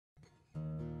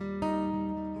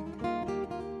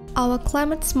Our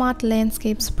Climate Smart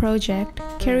Landscapes project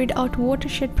carried out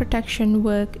watershed protection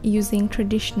work using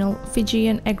traditional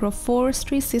Fijian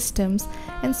agroforestry systems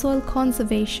and soil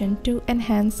conservation to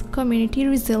enhance community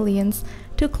resilience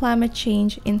to climate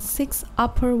change in 6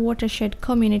 upper watershed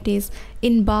communities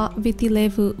in Ba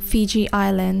Vitilevu, Fiji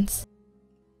Islands.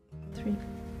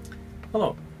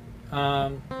 Hello.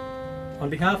 On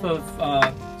behalf of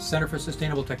Center for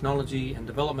Sustainable Technology and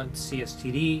Development,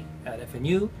 CSTD, at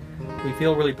FNU, we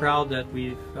feel really proud that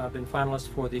we've been finalists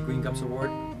for the Green GUPES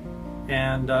Award,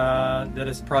 and that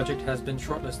this project has been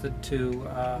shortlisted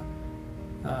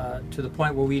to the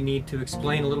point where we need to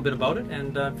explain a little bit about it,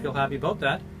 and feel happy about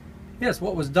that. Yes,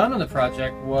 what was done on the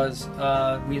project was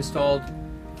we installed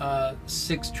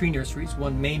 6 tree nurseries,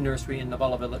 1 main nursery in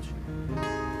Navala village,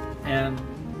 and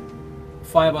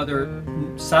 5 other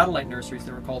satellite nurseries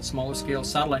that were called smaller scale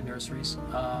satellite nurseries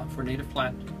for native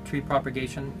plant tree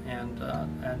propagation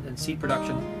and seed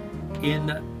production in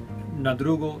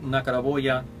Nadrugo,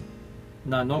 Nakaraboya,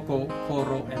 Nanoko,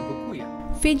 Koro, and Bukuya.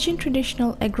 Fijian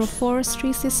traditional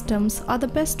agroforestry systems are the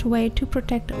best way to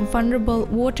protect vulnerable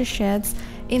watersheds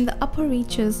in the upper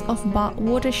reaches of Ba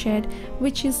watershed,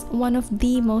 which is one of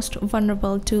the most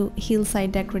vulnerable to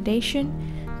hillside degradation,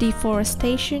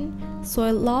 deforestation,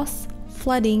 soil loss,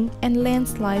 flooding and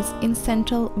landslides in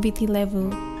central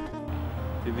Vitilevu.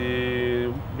 The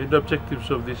main objectives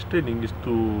of this training is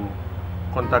to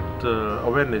conduct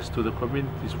awareness to the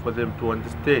communities for them to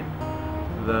understand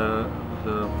the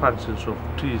functions of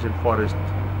trees and forests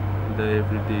in their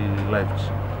everyday lives,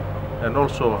 and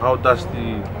also how does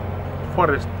the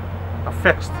forest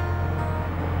affect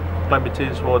climate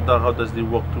change, or how does they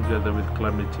work together with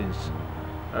climate change.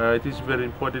 It is very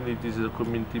important. It is a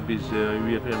community-based.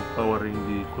 We are empowering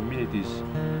the communities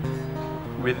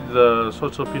with the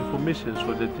sorts of information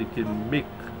so that they can make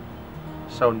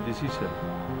sound decisions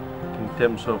in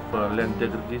terms of land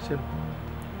degradation,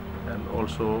 and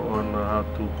also on how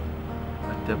to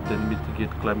attempt and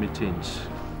mitigate climate change.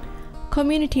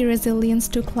 Community resilience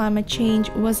to climate change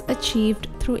was achieved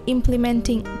through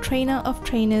implementing Trainer of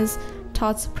Trainers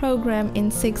TOTS program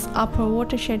in 6 upper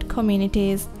watershed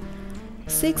communities.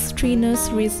 6 tree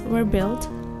nurseries were built,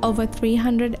 over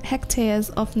 300 hectares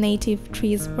of native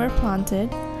trees were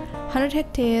planted, 100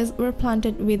 hectares were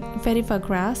planted with vetiver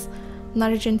grass,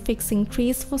 nitrogen-fixing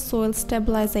trees for soil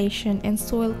stabilization and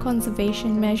soil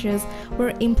conservation measures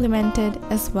were implemented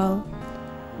as well.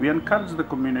 We encourage the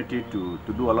community to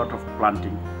do a lot of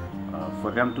planting,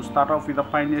 for them to start off with a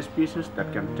pioneer species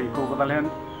that can take over the land,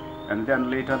 and then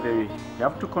later they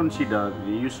have to consider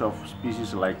the use of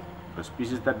species like the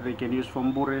species that they can use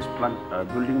from bures,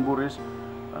 building bures,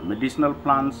 medicinal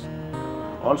plants,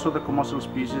 also the commercial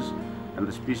species, and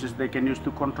the species they can use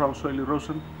to control soil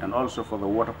erosion, and also for the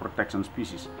water protection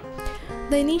species.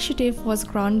 The initiative was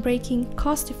groundbreaking,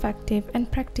 cost-effective and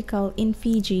practical in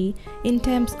Fiji in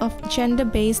terms of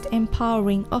gender-based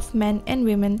empowering of men and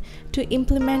women to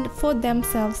implement for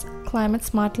themselves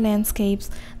climate-smart landscapes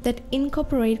that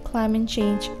incorporate climate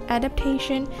change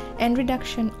adaptation and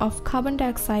reduction of carbon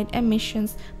dioxide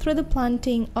emissions through the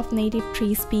planting of native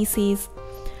tree species.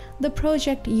 The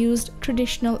project used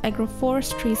traditional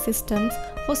agroforestry systems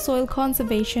for soil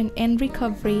conservation and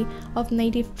recovery of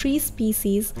native tree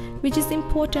species, which is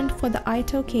important for the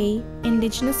Aitoke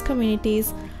indigenous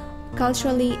communities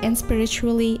culturally and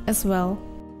spiritually as well.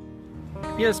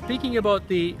 Yeah, speaking about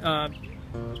the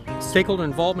stakeholder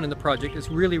involvement in the project is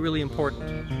really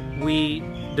important. We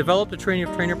developed a training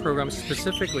of trainer program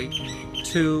specifically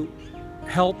to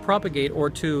help propagate or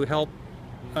to help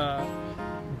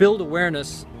build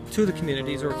awareness to the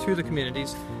communities, or through the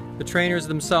communities. The trainers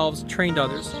themselves trained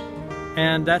others,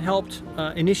 and that helped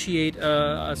initiate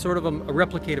a sort of a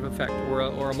replicative effect or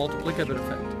a multiplicative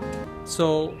effect.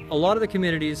 So a lot of the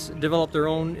communities developed their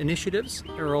own initiatives,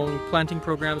 their own planting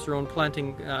programs, their own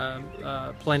planting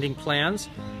plans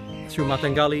through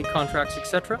Matangali contracts,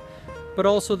 etc. But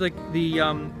also the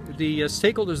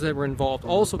stakeholders that were involved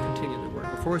also continued their work.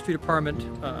 The Forestry Department,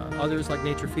 others like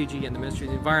Nature Fiji and the Ministry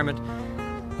of the Environment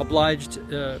obliged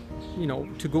to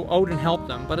go out and help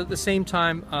them, but at the same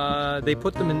time they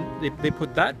put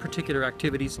that particular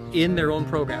activities in their own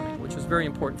programming, which was very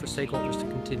important for stakeholders to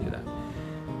continue that.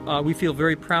 We feel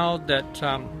very proud that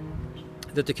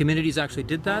that the communities actually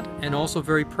did that, and also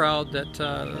very proud that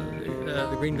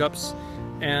the Green GUPES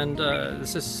and the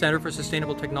Center for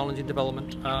Sustainable Technology and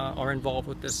Development are involved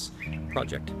with this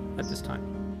project at this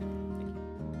time.